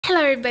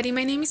Hello everybody,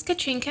 my name is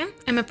Katrinka.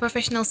 I'm a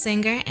professional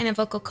singer and a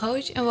vocal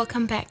coach, and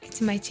welcome back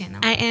to my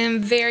channel. I am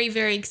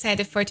very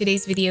excited for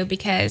today's video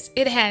because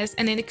it has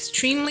an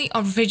extremely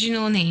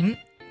original name.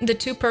 The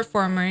two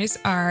performers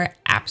are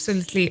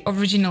absolutely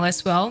original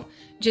as well.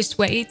 Just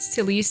wait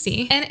till you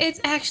see. And it's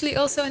actually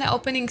also an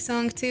opening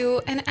song to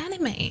an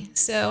anime.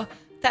 So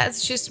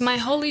that's just my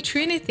holy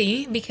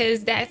trinity,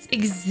 because that's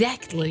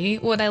exactly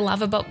what I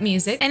love about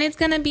music. And it's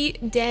gonna be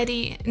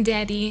Daddy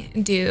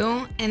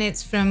Do, and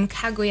it's from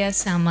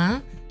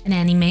Kaguya-Sama, an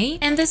anime.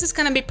 And this is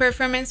gonna be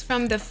performance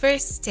from the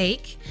first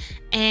take,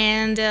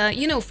 and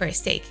you know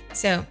first take.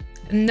 So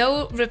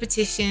no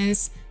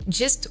repetitions,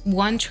 just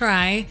one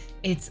try.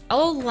 It's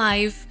all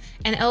live.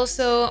 And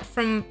also,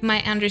 from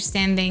my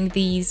understanding,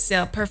 these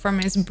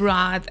performers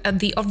brought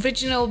the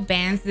original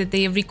bands that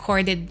they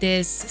recorded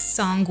this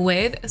song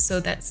with, so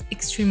that's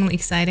extremely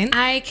exciting.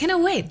 I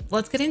cannot wait.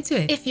 Let's get into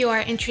it. If you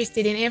are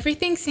interested in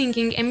everything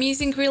singing and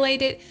music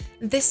related,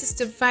 this is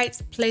the right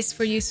place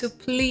for you, so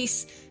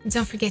please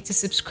don't forget to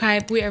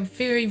subscribe. We are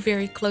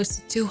very close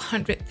to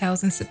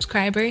 200,000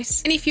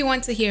 subscribers. And if you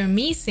want to hear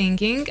me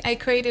singing, I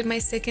created my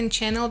second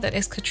channel, that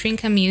is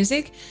Katrinka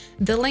Music.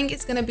 The link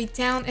is gonna be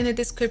down in the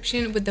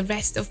description with the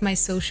rest of my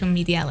social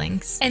media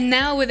links. And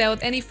now,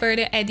 without any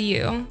further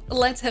ado,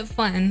 let's have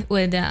fun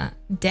with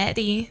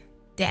Daddy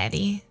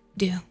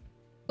Do.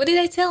 What did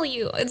I tell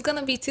you? It's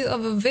gonna be two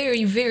of a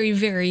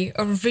very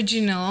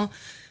original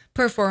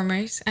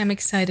performers. I'm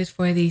excited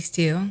for these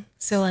two,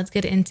 so let's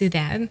get into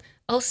that.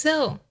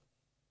 Also,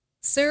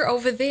 sir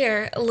over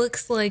there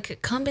looks like a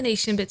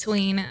combination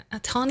between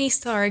Tony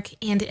Stark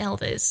and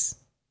Elvis,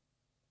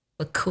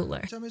 but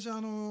cooler.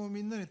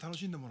 みんなに楽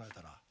しんでもらえ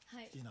たら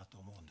いいなと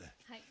思うんで、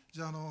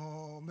じゃあ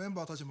メン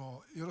バーたち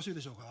もよろしい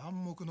でしょうか。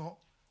暗黙の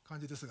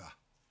感じですが、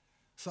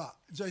さあ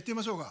じゃあ行ってみ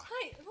ましょうか。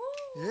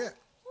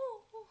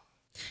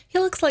He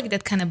looks like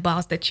that kind of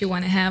boss that you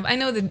want to have. I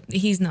know that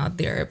he's not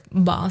their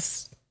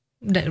boss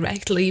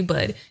directly,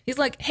 but he's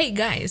like, hey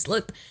guys,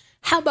 look,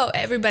 how about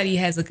everybody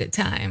has a good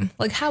time?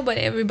 Like, how about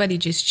everybody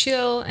just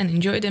chill and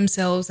enjoy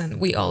themselves and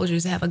we all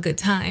just have a good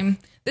time?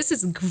 This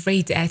is a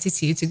great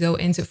attitude to go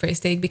into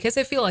first take, because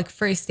I feel like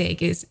first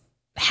take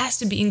has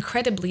to be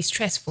incredibly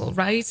stressful,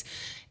 right?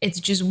 It's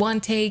just one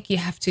take, you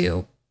have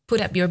to put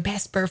up your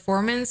best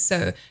performance.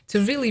 So to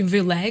really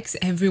relax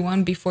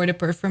everyone before the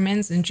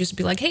performance and just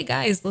be like, hey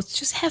guys, let's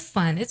just have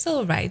fun. It's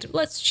all right.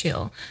 Let's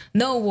chill.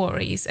 No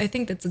worries. I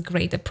think that's a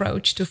great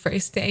approach to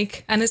first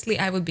take. Honestly,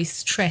 I would be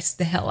stressed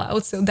the hell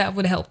out. So that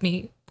would help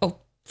me. Oh,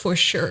 for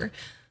sure.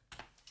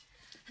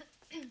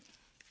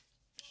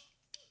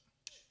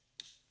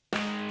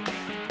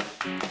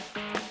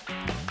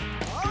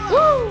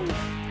 Woo!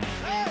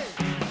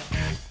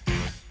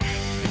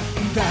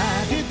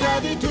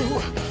 Daddy Do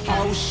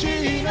欲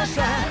しいの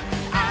さ、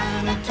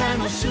あなた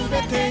のす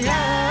べてが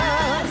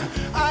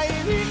愛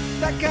に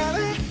だから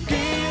キ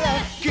ラ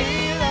キ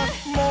ラ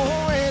燃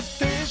え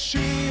てし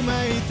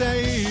まいたい。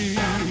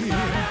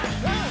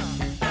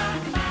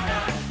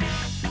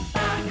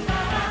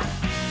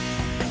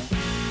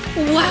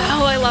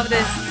Wow, I love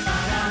this.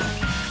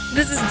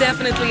 This is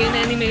definitely an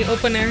anime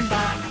opener.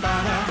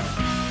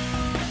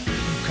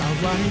 可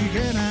愛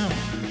げな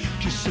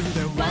キス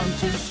でワン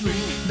ツースリ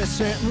ー、目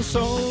線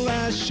そ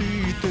らし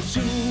てず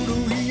る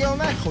いよ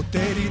ね、ほて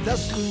り出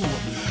す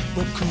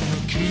僕の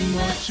気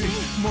持ち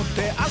持っ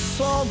て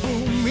遊ぶ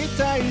み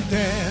たいで、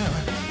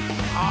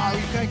追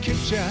いかけ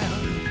ちゃ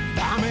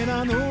ダメ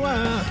なの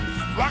は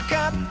分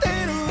かって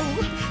る。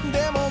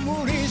でも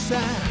無理さ、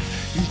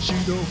一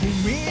度踏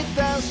み出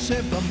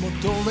せば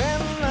戻れ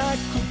な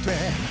くて、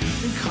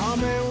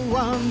仮面は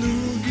脱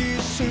ぎ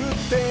捨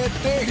て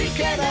てい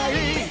けない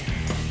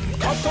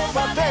言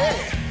葉で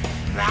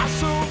遊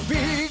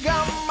び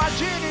がマ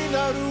ジに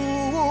なる。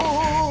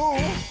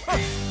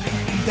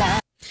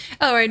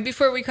Alright,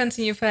 before we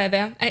continue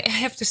further, I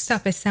have to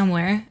stop it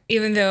somewhere,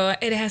 even though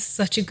it has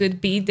such a good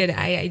beat that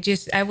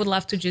I would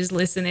love to just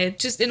listen it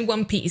just in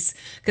one piece,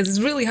 because it's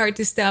really hard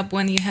to stop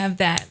when you have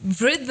that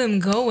rhythm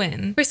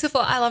going. First of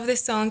all, I love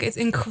this song. It's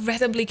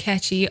incredibly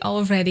catchy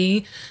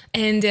already,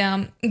 and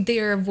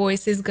their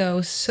voices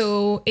go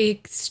so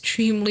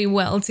extremely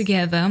well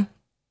together.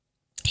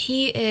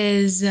 He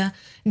is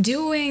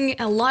doing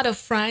a lot of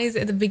fries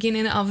at the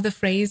beginning of the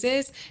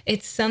phrases.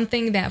 It's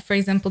something that, for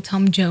example,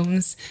 Tom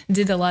Jones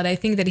did a lot. I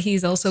think that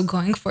he's also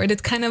going for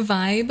that kind of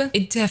vibe.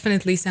 It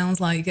definitely sounds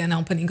like an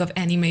opening of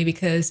anime,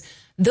 because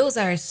those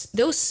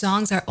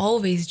songs are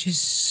always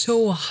just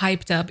so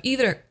hyped up,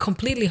 either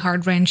completely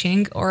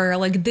heart-wrenching or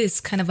like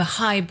this kind of a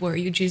hype where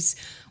you just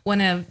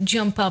want to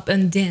jump up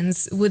and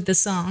dance with the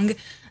song.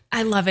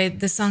 I love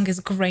it. The song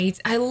is great.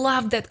 I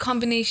love that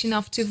combination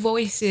of two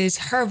voices.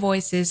 Her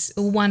voice is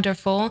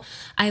wonderful.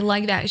 I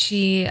like that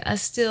she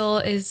still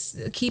is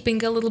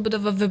keeping a little bit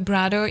of a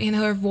vibrato in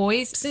her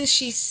voice. Since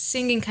she's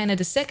singing kind of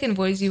the second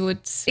voice, you would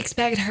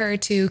expect her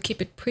to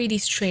keep it pretty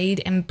straight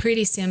and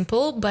pretty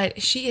simple,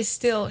 but she is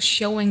still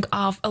showing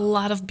off a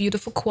lot of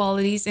beautiful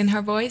qualities in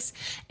her voice.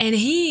 And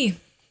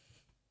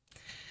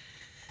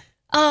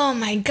Oh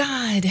my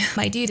god,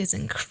 my dude is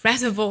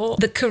incredible.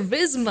 The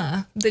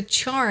charisma, the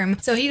charm.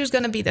 So here's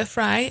gonna be the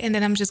fry, and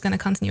then I'm just gonna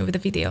continue with the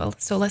video.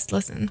 So let's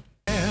listen.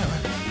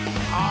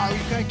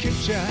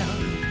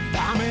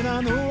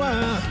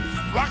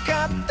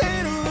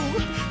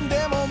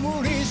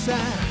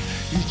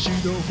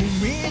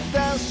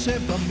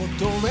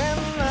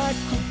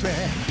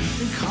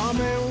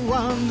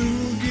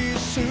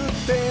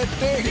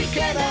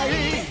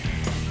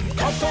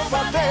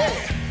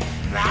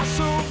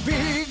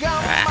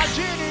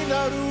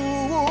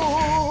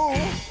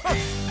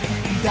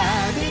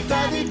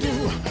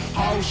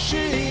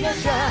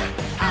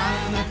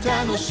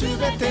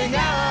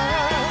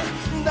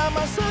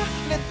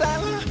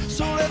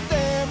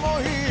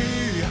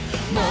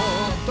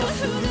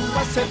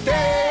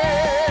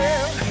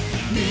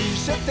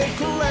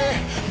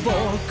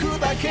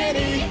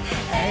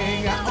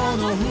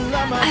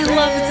 I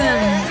love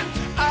them.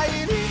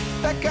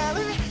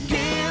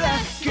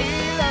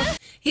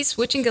 He's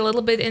switching a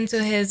little bit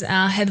into his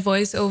head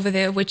voice over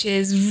there, which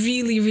is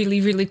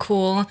really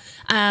cool.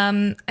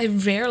 I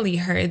rarely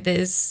heard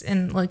this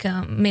in like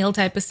a male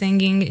type of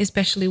singing,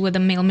 especially with a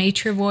male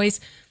mature voice.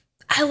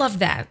 I love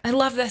that. I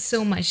love that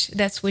so much,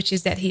 that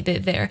switches that he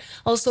did there.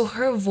 Also,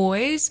 her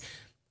voice,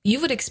 you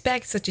would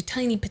expect such a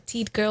tiny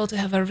petite girl to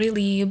have a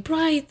really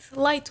bright,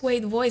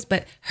 lightweight voice,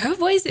 but her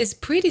voice is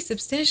pretty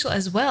substantial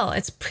as well.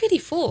 It's pretty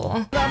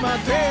full.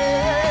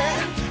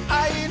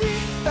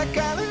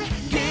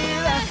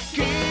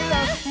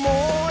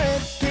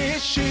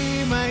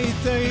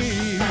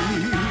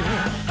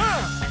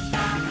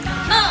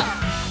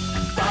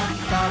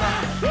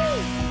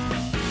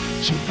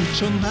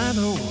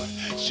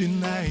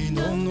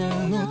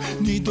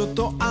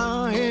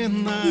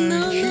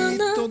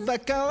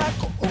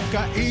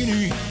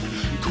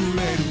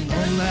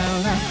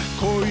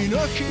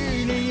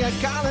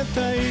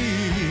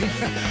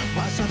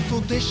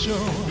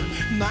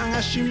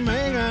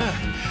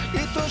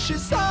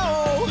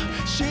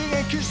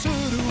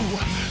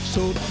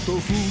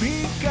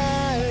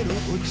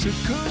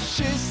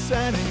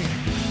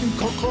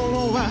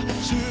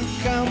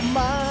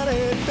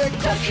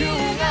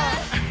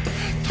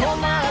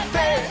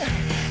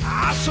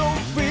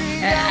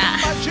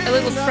 A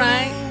little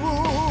fry.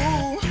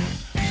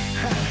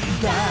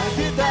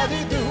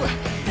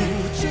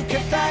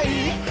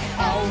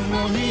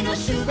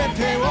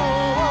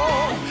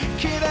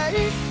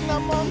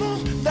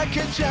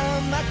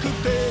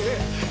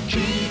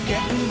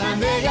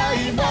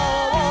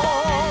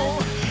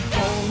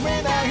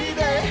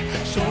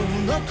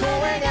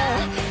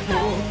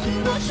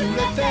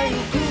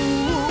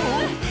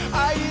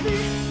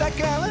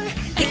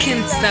 I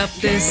can't stop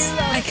this.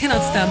 I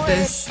cannot stop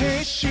this.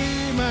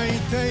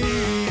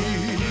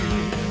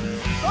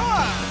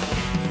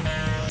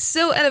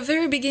 So at the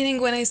very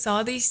beginning when I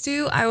saw these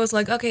two, I was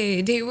like,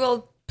 okay, they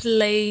will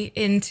play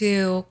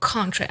into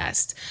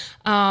contrast,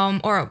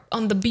 or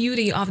on the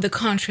beauty of the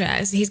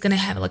contrast. He's gonna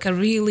have like a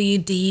really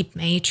deep,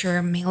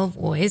 mature male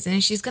voice,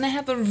 and she's gonna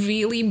have a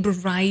really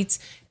bright,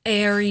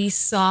 airy,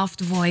 soft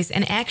voice.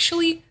 And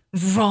actually,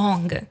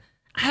 wrong.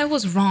 I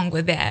was wrong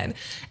with that.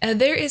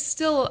 There is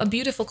still a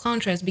beautiful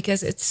contrast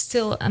because it's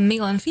still a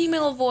male and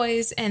female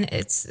voice, and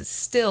it's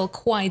still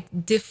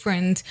quite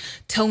different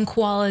tone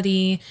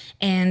quality,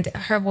 and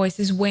her voice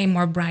is way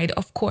more bright,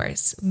 of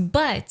course.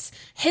 But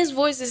his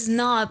voice is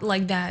not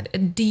like that, a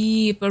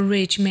deep,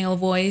 rich male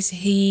voice.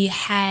 He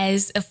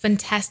has a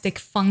fantastic,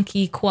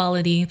 funky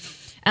quality.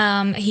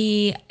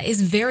 He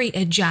is very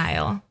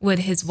agile with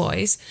his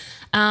voice,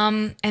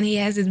 and he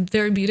has it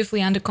very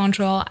beautifully under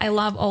control. I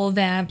love all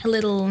that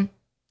little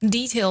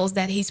details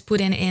that he's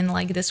putting in,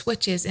 like the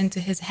switches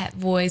into his head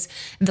voice,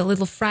 the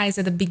little fries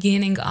at the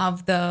beginning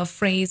of the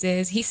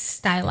phrases. He's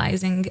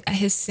stylizing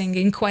his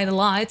singing quite a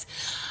lot.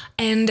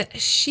 And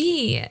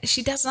she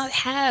does not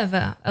have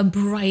a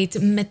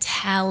bright,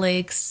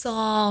 metallic,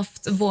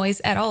 soft voice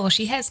at all.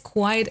 She has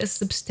quite a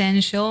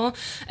substantial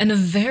and a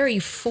very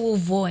full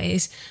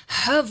voice.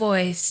 Her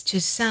voice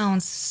just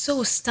sounds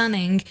so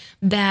stunning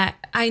that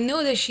I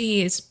know that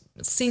she is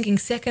singing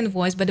second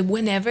voice, but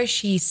whenever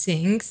she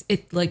sings,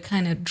 it like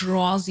kind of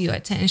draws your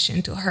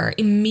attention to her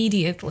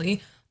immediately.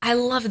 I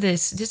love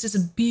this. This is a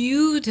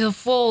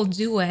beautiful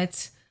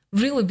duet.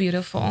 Really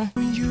beautiful.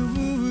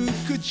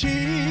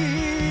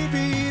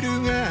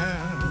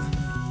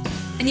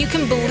 And you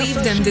can believe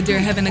them that they're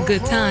having a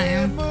good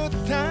time.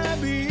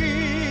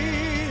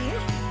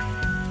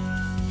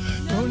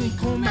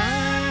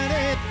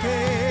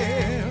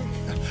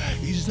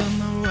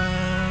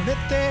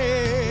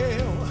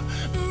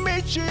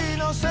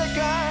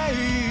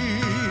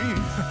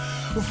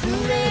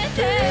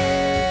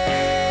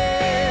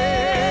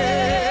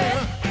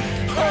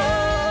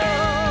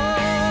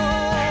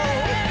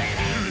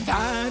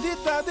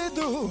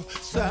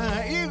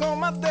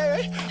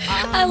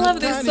 I love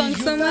this song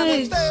so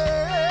much.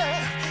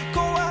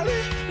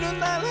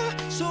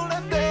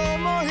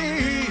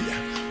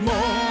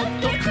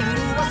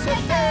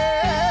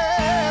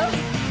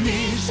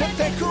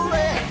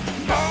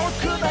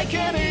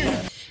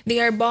 They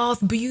are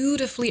both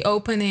beautifully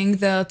opening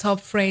the top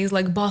phrase,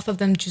 like both of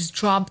them just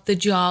drop the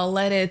jaw,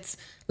 let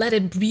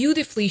it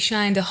beautifully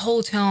shine the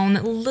whole tone,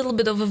 a little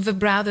bit of a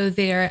vibrato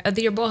there.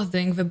 They are both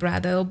doing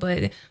vibrato,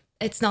 but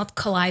it's not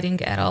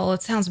colliding at all.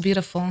 It sounds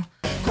beautiful.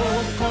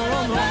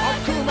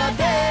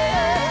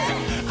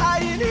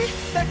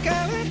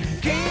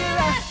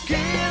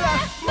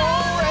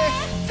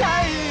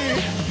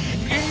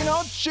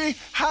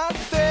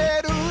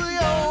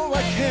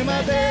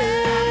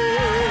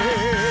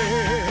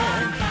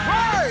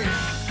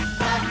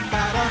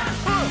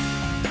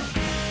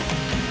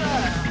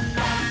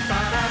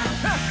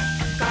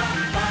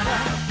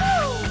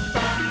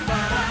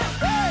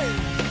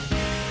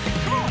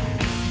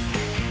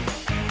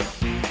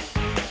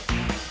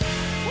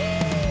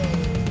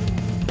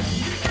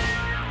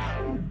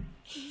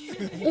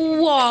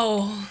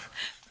 Whoa.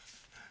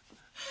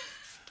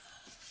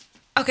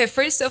 Okay,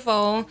 first of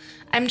all,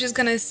 I'm just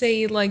gonna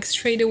say like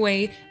straight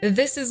away,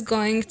 this is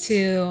going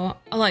to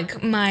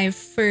like my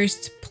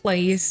first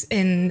place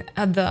in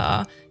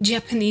the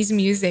Japanese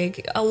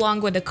music,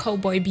 along with the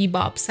Cowboy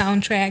Bebop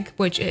soundtrack,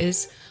 which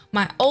is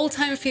my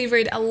all-time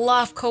favorite. I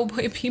love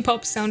Cowboy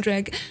Bebop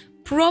soundtrack,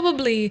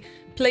 probably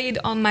played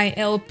on my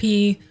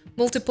LP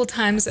multiple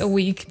times a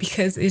week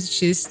because it's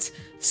just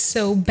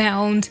so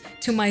bound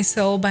to my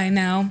soul by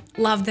now.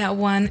 Love that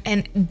one,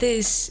 and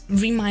this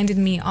reminded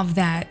me of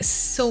that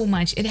so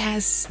much. It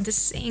has the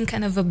same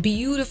kind of a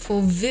beautiful,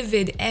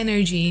 vivid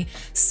energy,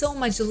 so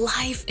much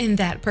life in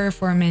that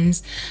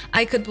performance.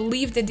 I could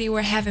believe that they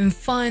were having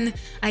fun.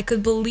 I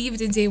could believe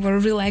that they were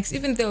relaxed,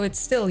 even though it's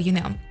still, you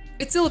know,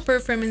 it's still a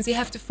performance, you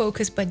have to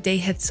focus, but they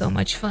had so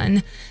much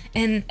fun.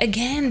 And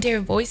again, their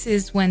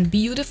voices went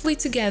beautifully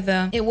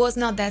together. It was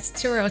not that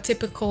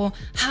stereotypical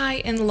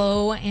high and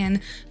low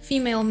and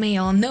female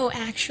male. No,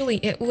 actually,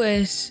 it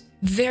was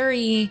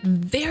very,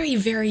 very,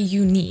 very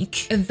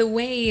unique. The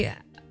way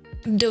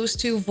those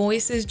two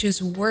voices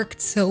just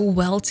worked so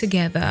well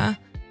together,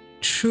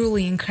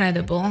 truly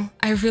incredible.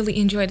 I really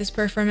enjoyed this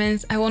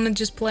performance. I want to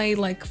just play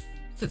like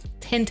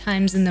 10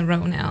 times in a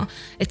row now.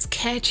 It's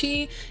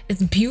catchy,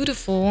 it's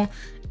beautiful,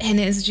 and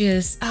it's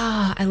just,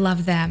 I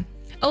love that.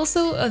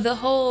 Also, the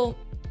whole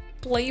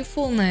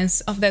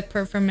playfulness of that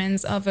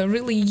performance of a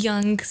really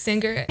young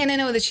singer. And I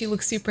know that she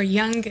looks super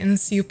young and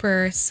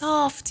super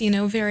soft, you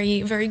know,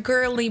 very, very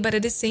girly, but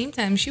at the same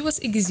time, she was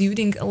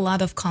exuding a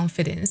lot of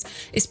confidence,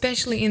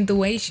 especially in the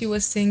way she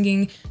was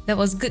singing. There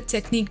was good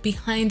technique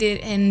behind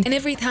it, and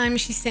every time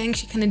she sang,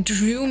 she kind of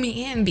drew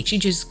me in. She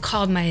just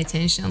caught my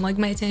attention. Like,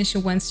 my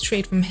attention went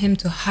straight from him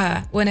to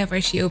her whenever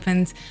she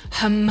opened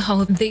her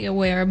mouth. They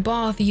were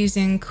both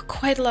using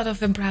quite a lot of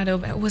vibrato,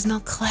 but it was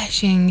not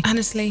clashing.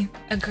 Honestly,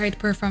 a great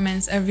performance.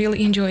 I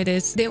really enjoyed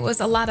it. There was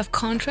a lot of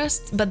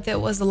contrast, but there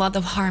was a lot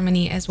of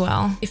harmony as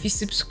well. If you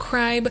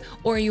subscribe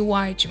or you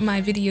watch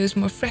my videos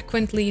more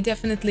frequently,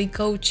 definitely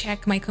go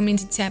check my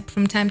community tab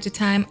from time to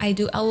time. I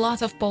do a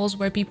lot of polls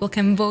where people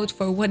can vote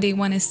for what they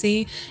want to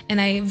see,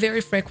 and I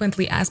very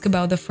frequently ask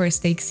about the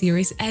First Take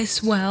series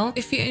as well.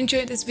 If you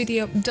enjoyed this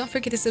video, don't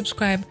forget to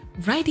subscribe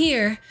right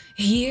here.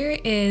 Here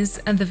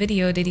is the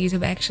video that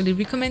YouTube actually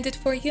recommended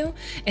for you,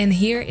 and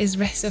here is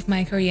rest of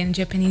my Korean and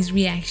Japanese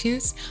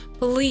reactions.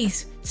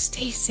 Please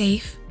stay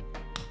safe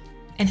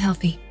and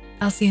healthy.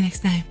 I'll see you next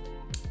time.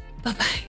 Bye-bye.